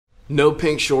No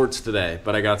pink shorts today,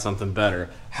 but I got something better.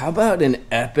 How about an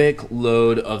epic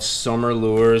load of summer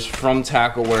lures from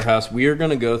Tackle Warehouse? We are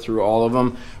going to go through all of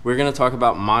them. We're going to talk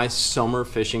about my summer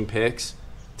fishing picks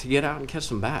to get out and catch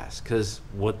some bass, because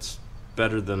what's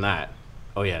better than that?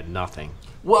 Oh yeah, nothing.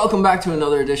 Welcome back to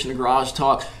another edition of Garage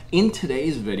Talk. In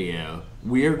today's video,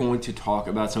 we are going to talk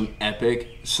about some epic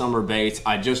summer baits.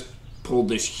 I just pulled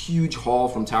this huge haul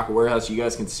from Tackle Warehouse. You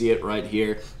guys can see it right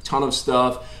here. Ton of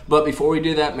stuff. But before we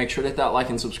do that, make sure to hit that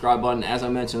like and subscribe button. As I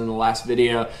mentioned in the last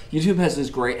video, YouTube has this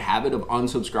great habit of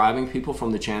unsubscribing people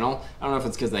from the channel. I don't know if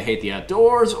it's because they hate the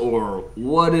outdoors or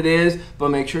what it is, but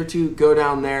make sure to go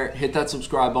down there, hit that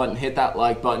subscribe button, hit that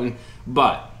like button.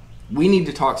 But we need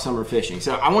to talk summer fishing.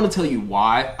 So I want to tell you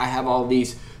why I have all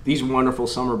these wonderful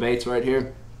summer baits right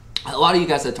here. A lot of you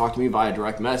guys that talk to me via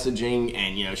direct messaging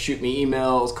and shoot me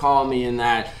emails, call me and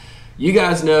that, you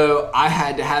guys know I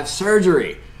had to have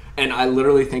surgery, and I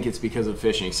literally think it's because of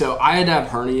fishing. So I had to have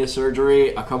hernia surgery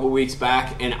a couple weeks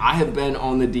back, and I have been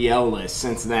on the DL list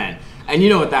since then. And you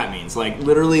know what that means, like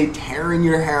literally tearing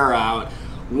your hair out,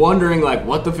 wondering like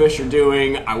what the fish are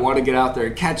doing. I want to get out there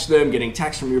and catch them, getting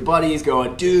texts from your buddies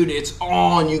going, dude, it's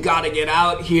on, you got to get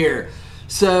out here.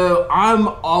 So I'm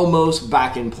almost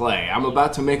back in play. I'm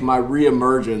about to make my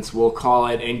re-emergence, we'll call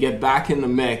it, and get back in the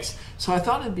mix. So I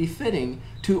thought it'd be fitting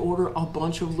to order a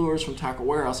bunch of lures from Tackle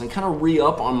Warehouse and kind of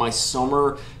re-up on my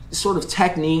summer sort of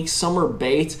techniques, summer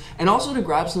baits, and also to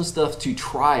grab some stuff to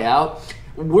try out.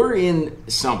 We're in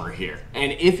summer here,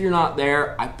 and if you're not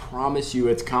there, I promise you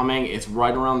it's coming. It's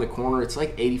right around the corner. It's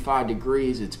like 85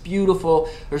 degrees. It's beautiful.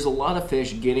 There's a lot of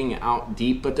fish getting out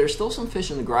deep, but there's still some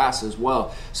fish in the grass as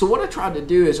well. So what I tried to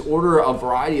do is order a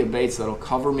variety of baits that'll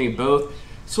cover me both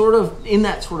sort of in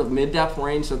that sort of mid-depth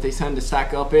range that they tend to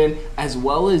stack up in, as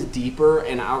well as deeper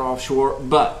and out offshore.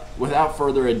 But without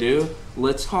further ado,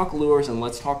 let's talk lures and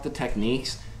let's talk the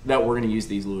techniques that we're going to use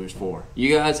these lures for.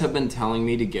 You guys have been telling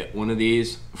me to get one of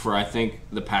these for I think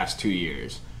the past 2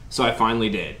 years, so I finally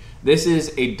did. This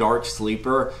is a dark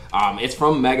sleeper. It's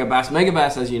from mikeybalzz.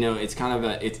 mikeybalzz, as you know, it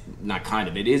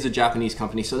is a Japanese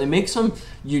company, so they make some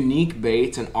unique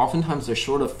baits, and oftentimes they're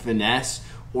sort of finesse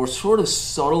or sort of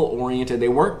subtle oriented. They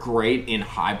work great in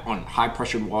high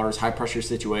pressured waters, high pressure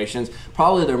situations.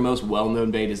 Probably their most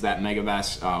well-known bait is that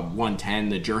mikeybalzz 110,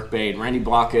 the jerk bait. Randy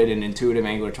Blockett, an intuitive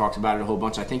angler, talks about it a whole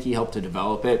bunch. I think he helped to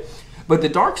develop it. But the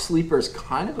dark sleeper is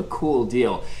kind of a cool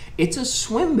deal. It's a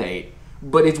swim bait,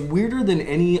 but it's weirder than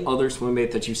any other swim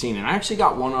bait that you've seen. And I actually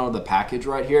got one out of the package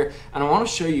right here, and I want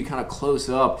to show you kind of close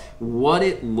up what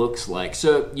it looks like.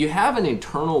 So you have an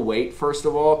internal weight, first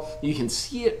of all. You can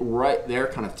see it right there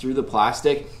kind of through the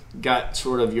plastic. Got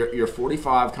sort of your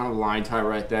 45 kind of line tie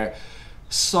right there.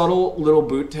 Subtle little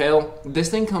boot tail.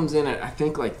 This thing comes in at I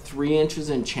think like 3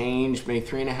 inches and change, maybe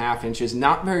 3.5 inches,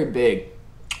 not very big.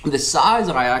 The size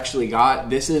I actually got,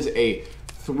 this is a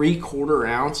 3/4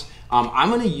 ounce. I'm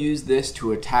going to use this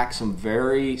to attack some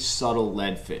very subtle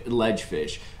ledge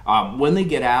fish. When they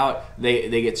get out, they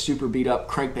get super beat up,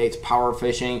 crankbaits, power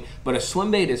fishing, but a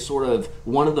swim bait is sort of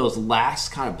one of those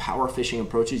last kind of power fishing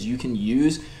approaches you can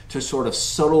use to sort of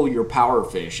subtle your power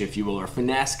fish, if you will, or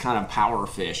finesse kind of power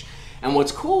fish. And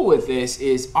what's cool with this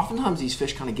is oftentimes these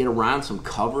fish kind of get around some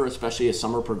cover, especially as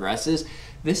summer progresses.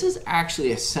 This is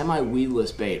actually a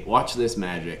semi-weedless bait. Watch this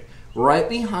magic. Right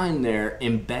behind there,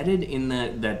 embedded in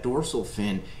that dorsal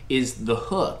fin, is the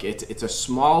hook. It's a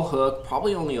small hook,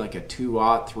 probably only like a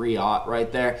 2/0, 3/0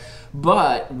 right there.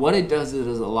 But what it does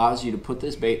is it allows you to put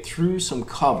this bait through some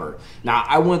cover. Now,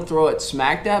 I wouldn't throw it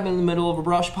smack dab in the middle of a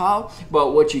brush pile,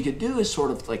 but what you could do is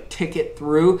sort of like tick it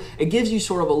through. It gives you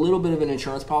sort of a little bit of an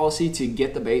insurance policy to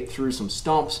get the bait through some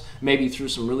stumps, maybe through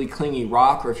some really clingy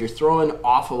rock, or if you're throwing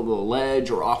off of a ledge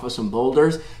or off of some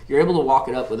boulders, you're able to walk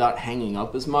it up without hanging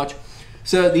up as much.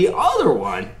 So the other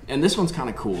one, and this one's kind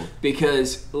of cool,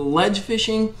 because ledge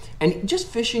fishing and just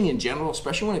fishing in general,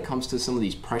 especially when it comes to some of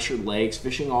these pressured lakes,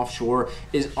 fishing offshore,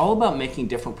 is all about making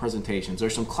different presentations.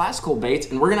 There's some classical baits,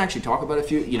 and we're going to actually talk about a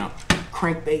few,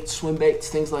 crankbaits, swim baits,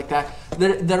 things like that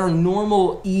are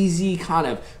normal, easy, kind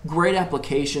of great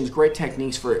applications, great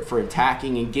techniques for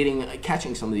attacking and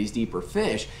catching some of these deeper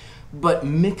fish. But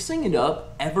mixing it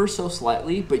up ever so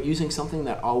slightly, but using something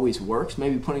that always works,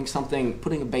 maybe putting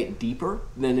a bait deeper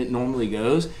than it normally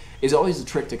goes, is always the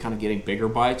trick to kind of getting bigger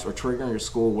bites or triggering a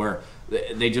school where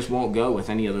they just won't go with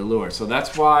any other lure. So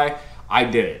that's why I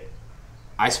did it.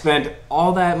 I spent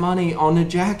all that money on the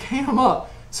jackhammer.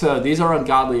 So these are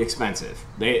ungodly expensive.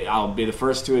 I'll be the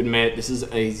first to admit, this is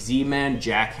a Z-Man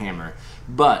jackhammer.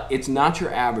 But it's not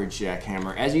your average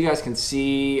jackhammer. As you guys can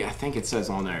see, I think it says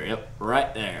on there, yep,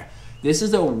 right there. This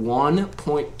is a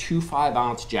 1.25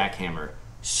 ounce jackhammer.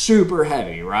 super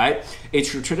heavy, right?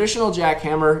 It's your traditional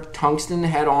jackhammer, tungsten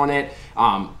head on it,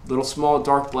 little small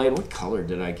dark blade. What color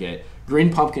did I get?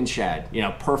 Green pumpkin shad, you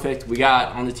know, perfect. We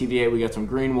got on the TVA, we got some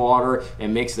green water. It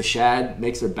makes the shad,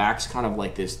 makes their backs kind of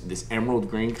like this emerald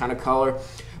green kind of color.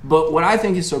 But what I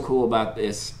think is so cool about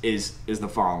this is the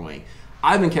following.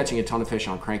 I've been catching a ton of fish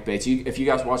on crankbaits. If you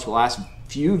guys watch the last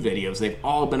few videos, they've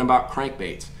all been about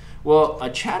crankbaits. Well, a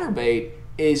chatterbait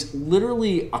is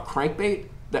literally a crankbait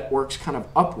that works kind of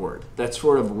upward, that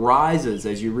sort of rises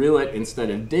as you reel it instead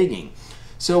of digging.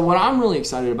 So what I'm really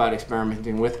excited about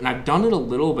experimenting with, and I've done it a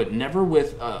little, but never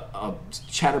with a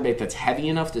chatterbait that's heavy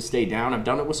enough to stay down. I've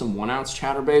done it with some 1 ounce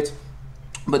chatterbaits,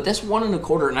 but this 1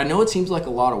 1/4, and I know it seems like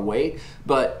a lot of weight,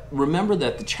 but remember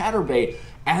that the chatterbait,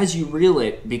 as you reel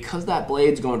it, because that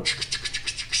blade's going,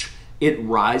 it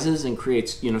rises and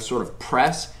creates, you know, sort of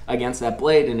press against that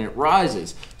blade, and it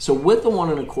rises. So with the 1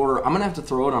 1/4, I'm gonna have to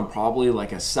throw it on probably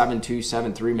like a 7.2,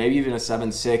 7.3, maybe even a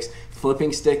 7.6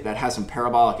 flipping stick that has some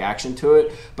parabolic action to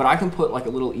it. But I can put like a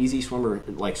little easy swimmer,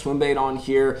 like swim bait on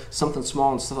here, something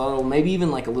small and subtle, maybe even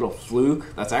like a little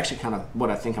fluke. That's actually kind of what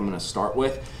I think I'm gonna start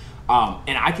with.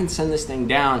 And I can send this thing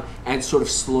down and sort of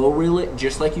slow reel it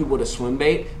just like you would a swim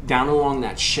bait, down along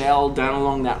that shell, down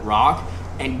along that rock,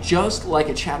 and just like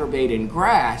a chatterbait in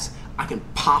grass, I can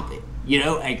pop it, you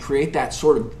know, and create that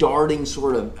sort of darting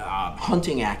sort of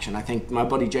hunting action. I think my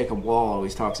buddy Jacob Wall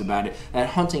always talks about it, that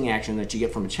hunting action that you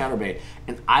get from a chatterbait.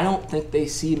 And I don't think they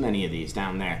see many of these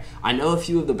down there. I know a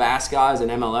few of the bass guys and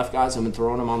MLF guys have been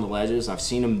throwing them on the ledges. I've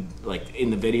seen them like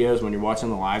in the videos when you're watching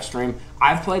the live stream.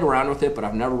 I've played around with it, but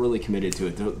I've never really committed to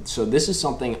it. So this is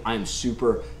something I'm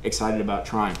super excited about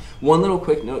trying. One little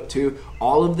quick note too,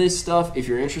 all of this stuff, if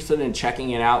you're interested in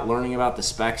checking it out, learning about the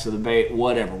specs of the bait,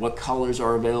 whatever, what colors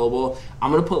are available,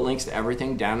 I'm gonna put links to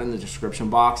everything down in the description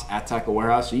box at Tackle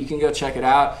Warehouse, so you can go check it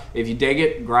out. If you dig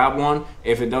it, grab one.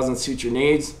 If it doesn't suit your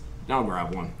needs, don't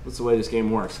grab one. That's the way this game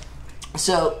works.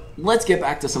 So let's get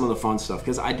back to some of the fun stuff,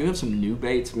 because I do have some new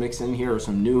baits mixed in here, or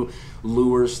some new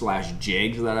lures slash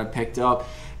jigs that I picked up,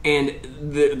 and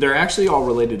they're actually all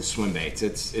related to swim baits.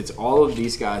 It's all of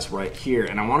these guys right here,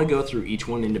 and I want to go through each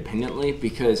one independently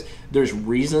because there's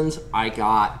reasons I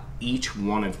got each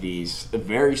one of these,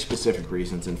 very specific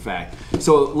reasons, in fact.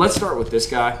 So let's start with this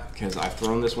guy, because I've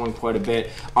thrown this one quite a bit.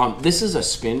 This is a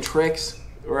Spin Tricks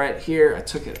right here. I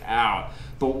took it out.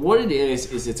 But what it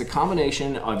is it's a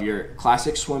combination of your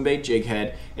classic swim bait jig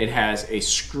head. It has a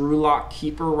screw lock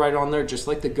keeper right on there, just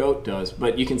like the Goat does,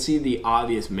 but you can see the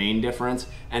obvious main difference,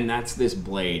 and that's this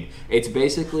blade. It's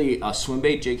basically a swim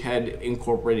bait jig head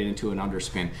incorporated into an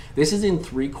underspin. This is in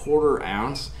 3/4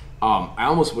 ounce. I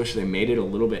almost wish they made it a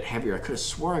little bit heavier. I could have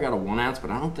swore I got a 1 ounce, but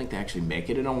I don't think they actually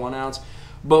make it in a 1 ounce.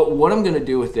 But what I'm gonna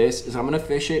do with this is I'm gonna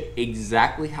fish it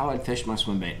exactly how I'd fish my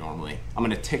swim bait normally. I'm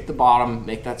gonna tick the bottom,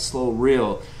 make that slow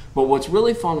reel. But what's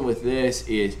really fun with this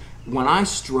is when I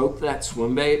stroke that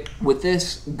swim bait, with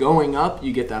this going up,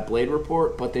 you get that blade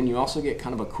report, but then you also get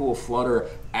kind of a cool flutter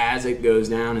as it goes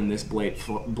down and this blade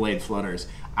flutters.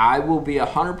 I will be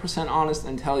 100% honest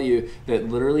and tell you that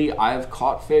literally I've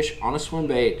caught fish on a swim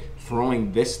bait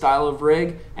throwing this style of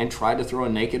rig and tried to throw a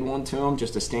naked one to them,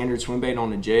 just a standard swim bait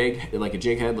on a jig, like a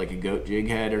jig head, like a Goat jig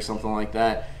head or something like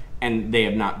that, and they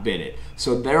have not bit it.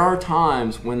 So there are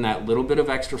times when that little bit of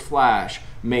extra flash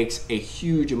makes a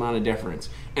huge amount of difference.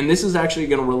 And this is actually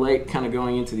going to relate kind of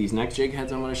going into these next jig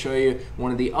heads I'm going to show you.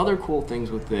 One of the other cool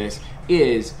things with this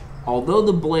is, although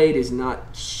the blade is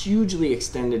not hugely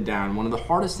extended down, one of the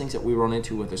hardest things that we run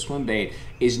into with a swim bait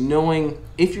is knowing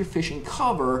if you're fishing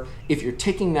cover, if you're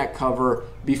ticking that cover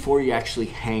before you actually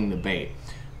hang the bait.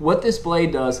 What this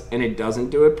blade does, and it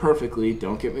doesn't do it perfectly,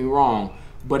 don't get me wrong,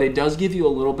 but it does give you a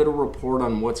little bit of report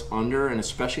on what's under, and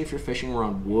especially if you're fishing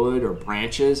around wood or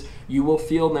branches, you will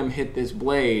feel them hit this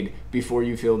blade before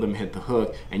you feel them hit the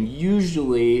hook. And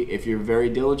usually, if you're very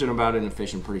diligent about it and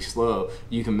fishing pretty slow,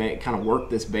 you can kind of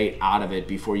work this bait out of it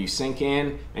before you sink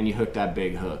in and you hook that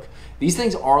big hook. These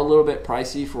things are a little bit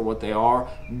pricey for what they are,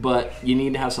 but you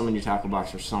need to have some in your tackle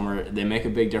box for summer. They make a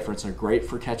big difference. They're great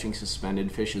for catching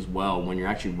suspended fish as well when you're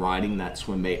actually riding that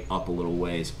swim bait up a little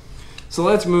ways. So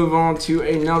let's move on to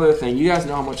another thing. You guys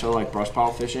know how much I like brush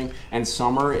pile fishing, and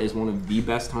summer is one of the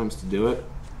best times to do it.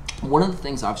 One of the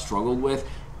things I've struggled with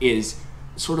is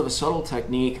sort of a subtle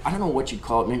technique. I don't know what you'd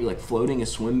call it, maybe like floating a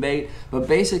swim bait, but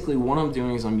basically what I'm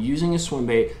doing is I'm using a swim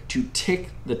bait to tick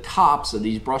the tops of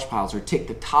these brush piles, or tick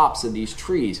the tops of these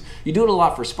trees. You do it a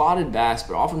lot for spotted bass,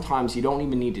 but oftentimes you don't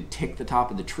even need to tick the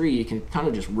top of the tree. You can kind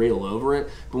of just reel over it.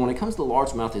 But when it comes to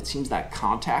largemouth, it seems that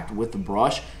contact with the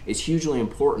brush is hugely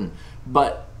important.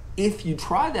 But if you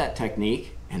try that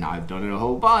technique and I've done it a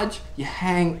whole bunch, you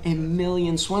hang a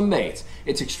million swim baits.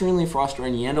 It's extremely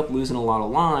frustrating. You end up losing a lot of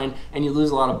line, and you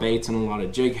lose a lot of baits and a lot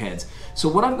of jig heads. So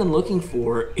what I've been looking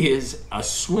for is a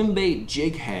swim bait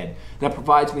jig head that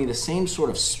provides me the same sort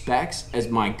of specs as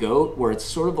my goat, where it's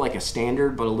sort of like a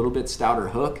standard but a little bit stouter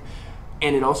hook.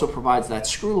 And it also provides that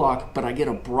screw lock, but I get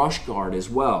a brush guard as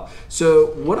well. So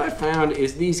what I found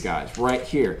is these guys right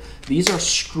here. These are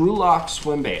screw lock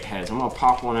swim bait heads. I'm gonna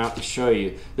pop one out to show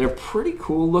you. They're pretty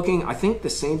cool looking. I think the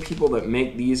same people that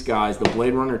make these guys, the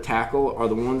Blade Runner tackle, are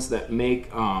the ones that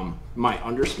make my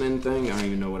underspin thing. I don't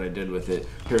even know what I did with it.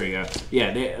 Here we go.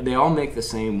 Yeah, they all make the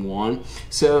same one.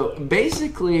 So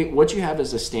basically what you have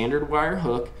is a standard wire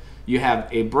hook. You have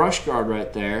a brush guard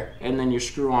right there, and then your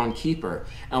screw-on keeper.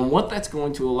 And what that's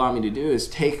going to allow me to do is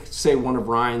take, say, one of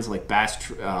Ryan's like bass,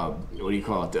 what do you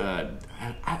call it?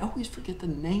 I always forget the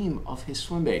name of his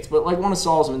swim baits, but like one of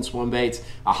Salzman's swim baits,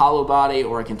 a hollow body,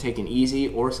 or I can take an easy,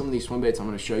 or some of these swim baits I'm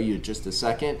going to show you in just a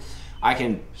second. I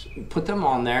can put them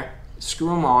on there, screw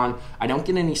them on. I don't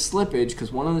get any slippage,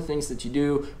 because one of the things that you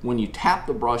do when you tap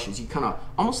the brush is you kind of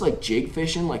almost like jig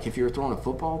fishing, like if you're throwing a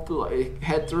football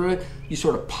head through it, you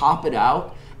sort of pop it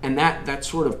out, and that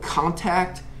sort of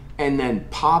contact and then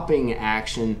popping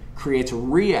action creates a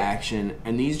reaction,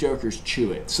 and these jokers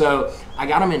chew it. So I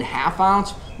got them in 1/2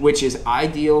 ounce, which is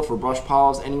ideal for brush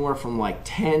piles anywhere from like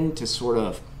 10 to sort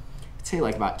of, I'd say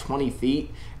like about 20 feet.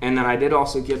 And then I did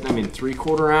also get them in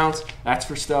 3/4 ounce. That's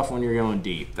for stuff when you're going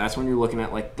deep. That's when you're looking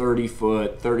at like 30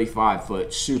 foot, 35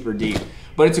 foot, super deep.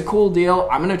 But it's a cool deal.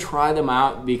 I'm gonna try them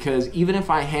out, because even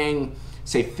if I hang,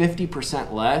 say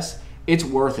 50% less, it's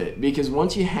worth it. Because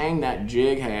once you hang that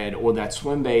jig head or that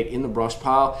swim bait in the brush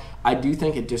pile, I do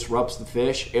think it disrupts the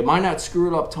fish. It might not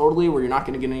screw it up totally where you're not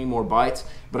gonna get any more bites,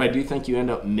 but I do think you end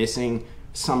up missing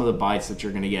some of the bites that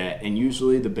you're going to get, and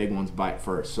usually the big ones bite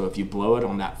first. So if you blow it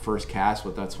on that first cast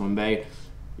with that swim bait,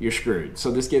 you're screwed.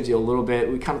 So this gives you a little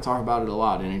bit, we kind of talk about it a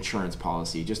lot in insurance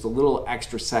policy, just a little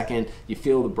extra second. You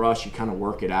feel the brush, you kind of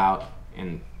work it out,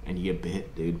 and you get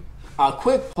bit, dude.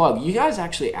 Quick plug, you guys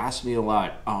actually asked me a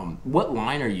lot, what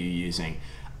line are you using?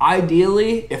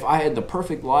 Ideally, if I had the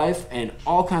perfect life and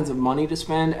all kinds of money to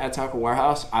spend at Tackle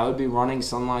Warehouse, I would be running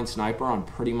Sunline Sniper on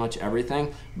pretty much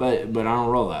everything, but I don't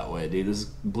roll that way, dude. This is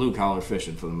blue collar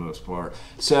fishing for the most part.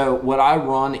 So what I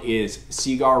run is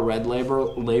Seagar Red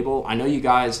Label. I know you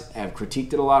guys have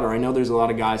critiqued it a lot, or I know there's a lot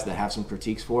of guys that have some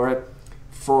critiques for it.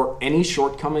 For any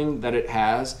shortcoming that it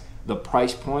has, the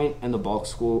price point and the bulk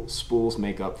spools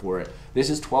make up for it. This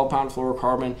is 12-pound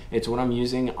fluorocarbon. It's what I'm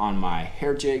using on my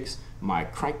hair jigs, my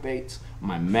crankbaits,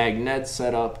 my magnet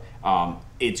setup.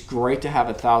 It's great to have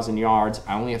 1,000 yards.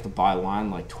 I only have to buy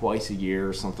line like twice a year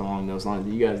or something along those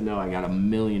lines. You guys know I got a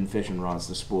million fishing rods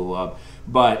to spool up,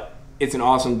 but it's an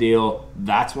awesome deal.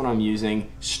 That's what I'm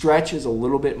using. Stretch is a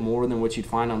little bit more than what you'd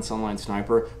find on Sunline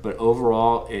Sniper, but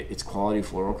overall it's quality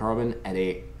fluorocarbon at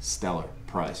a stellar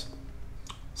price.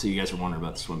 So you guys are wondering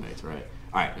about the swim baits, right?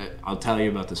 All right, I'll tell you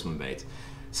about the swim baits.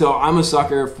 So I'm a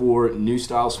sucker for new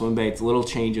style swim baits, little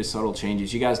changes, subtle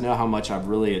changes. You guys know how much I've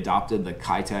really adopted the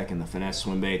Kitech and the Finesse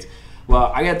swim baits.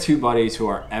 Well, I got two buddies who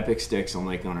are epic sticks on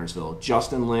Lake Guntersville.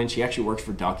 Justin Lynch, he actually works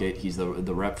for Duckett. He's the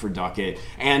rep for Duckett.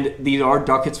 And these are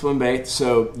Duckett swim baits,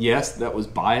 so yes, that was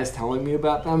bias telling me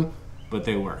about them, but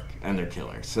they work, and they're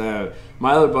killer. So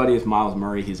my other buddy is Miles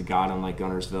Murray. He's a guide on Lake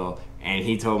Guntersville, and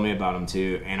he told me about them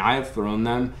too, and I have thrown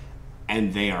them,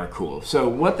 and they are cool. So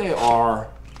what they are,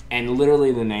 and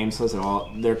literally the name says it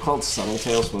all, they're called subtle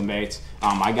tail swim baits.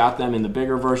 I got them in the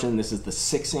bigger version. This is the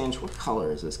 6-inch. What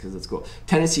color is this? Because it's cool.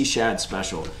 Tennessee Shad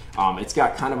Special. It's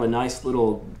got kind of a nice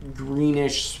little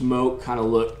greenish smoke kind of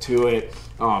look to it.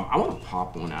 I want to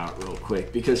pop one out real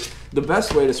quick, because the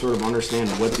best way to sort of understand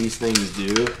what these things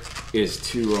do is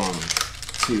to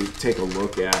take a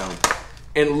look at them.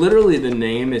 And literally the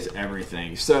name is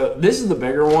everything. So this is the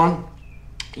bigger one.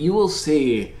 You will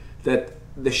see that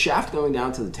the shaft going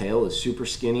down to the tail is super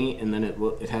skinny, and then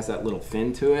it has that little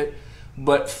fin to it.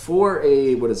 But for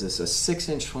a, what is this, a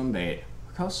 6-inch swim bait,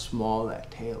 look how small that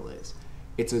tail is.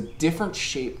 It's a different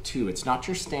shape too. It's not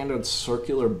your standard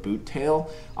circular boot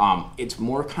tail. It's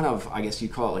more kind of, I guess you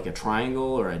call it like a triangle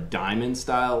or a diamond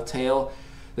style tail.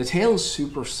 The tail is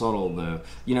super subtle though.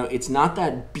 You know, it's not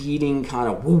that beating kind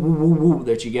of woo woo woo woo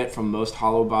that you get from most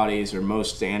hollow bodies or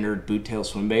most standard boot tail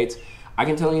swim baits. I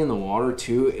can tell you in the water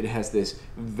too, it has this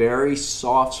very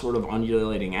soft sort of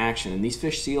undulating action, and these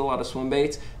fish see a lot of swim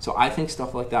baits, so I think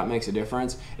stuff like that makes a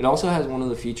difference. It also has one of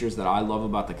the features that I love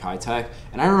about the Kitech,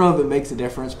 and I don't know if it makes a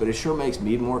difference, but it sure makes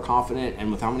me more confident,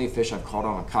 and with how many fish I've caught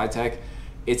on a Kitech,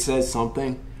 it says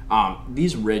something.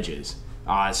 These ridges,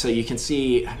 So you can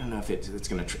see, I don't know if it's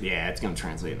gonna, yeah, it's gonna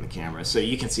translate in the camera. So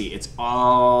you can see it's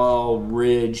all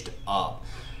ridged up.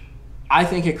 I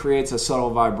think it creates a subtle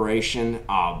vibration.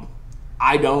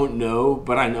 I don't know,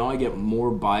 but I know I get more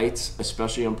bites,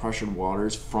 especially on pressured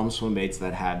waters, from swim baits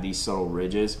that have these subtle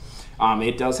ridges.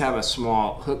 It does have a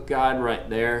small hook guide right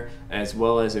there, as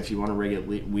well as if you want to rig it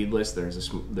weedless,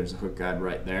 there's a hook guide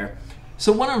right there.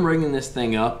 So when I'm rigging this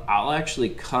thing up, I'll actually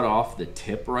cut off the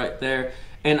tip right there.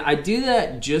 And I do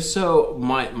that just so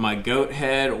my goat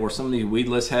head or some of these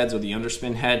weedless heads or the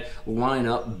underspin head line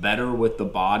up better with the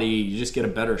body. You just get a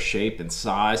better shape and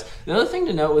size. The other thing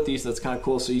to note with these that's kind of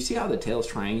cool, so you see how the tail's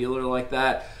triangular like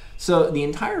that? So the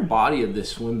entire body of this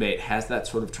swim bait has that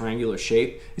sort of triangular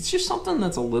shape. It's just something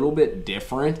that's a little bit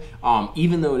different.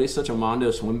 Even though it is such a mondo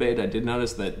swim bait, I did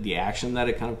notice that the action that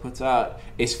it kind of puts out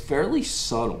is fairly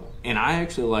subtle. And I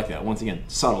actually like that. Once again,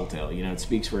 subtle tail, you know, it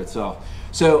speaks for itself.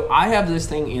 So I have this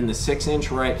thing in the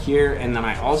 6-inch right here, and then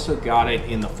I also got it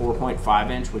in the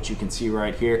 4.5-inch, which you can see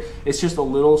right here. It's just a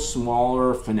little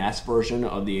smaller finesse version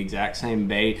of the exact same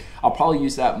bait. I'll probably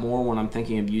use that more when I'm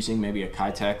thinking of using maybe a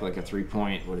Kitech, like a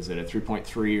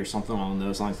 3.3 or something along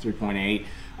those lines, 3.8.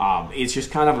 It's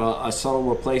just kind of a subtle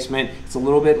replacement. It's a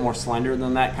little bit more slender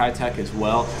than that Kitech as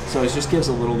well, so it just gives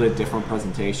a little bit different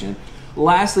presentation.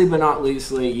 Lastly but not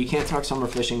leastly, you can't talk summer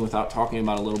fishing without talking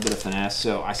about a little bit of finesse.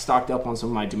 So I stocked up on some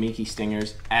of my Damiki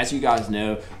stingers, as you guys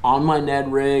know, on my Ned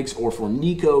rigs or for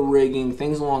Nico rigging,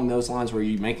 things along those lines where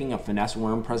you're making a finesse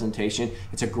worm presentation.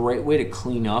 It's a great way to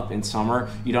clean up in summer.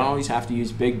 You don't always have to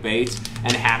use big baits,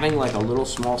 and having like a little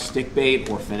small stick bait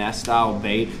or finesse style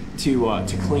bait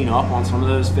to clean up on some of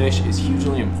those fish is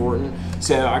hugely important.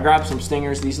 So I grabbed some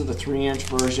stingers. These are the 3-inch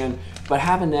version, but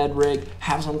have a Ned rig,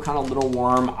 have some kind of little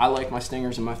worm. I like my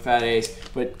stingers and my fat ace,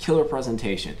 but killer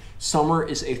presentation. Summer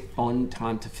is a fun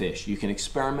time to fish. You can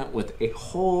experiment with a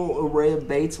whole array of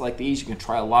baits like these. You can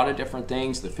try a lot of different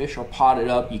things. The fish are potted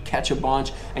up, you catch a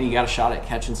bunch, and you got a shot at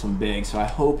catching some big. So I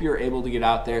hope you're able to get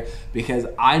out there, because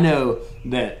I know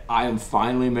that I am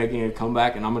finally making a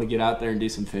comeback, and I'm gonna get out there and do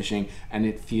some fishing, and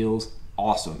it feels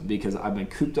awesome because I've been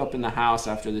cooped up in the house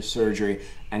after this surgery,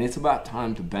 and it's about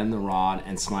time to bend the rod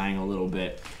and slang a little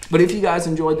bit. But if you guys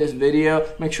enjoyed this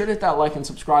video, make sure to hit that like and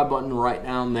subscribe button right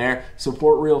down there.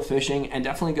 Support real fishing, and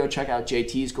definitely go check out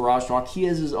JT's Garage Talk. He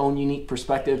has his own unique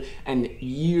perspective and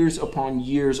years upon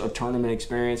years of tournament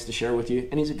experience to share with you,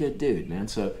 and he's a good dude, man.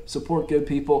 So support good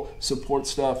people, support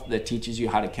stuff that teaches you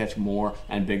how to catch more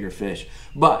and bigger fish.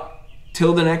 But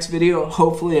till the next video,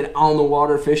 hopefully an on the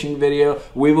water fishing video,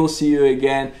 we will see you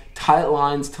again. Tight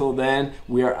lines till then.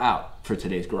 We are out for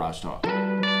today's Garage Talk.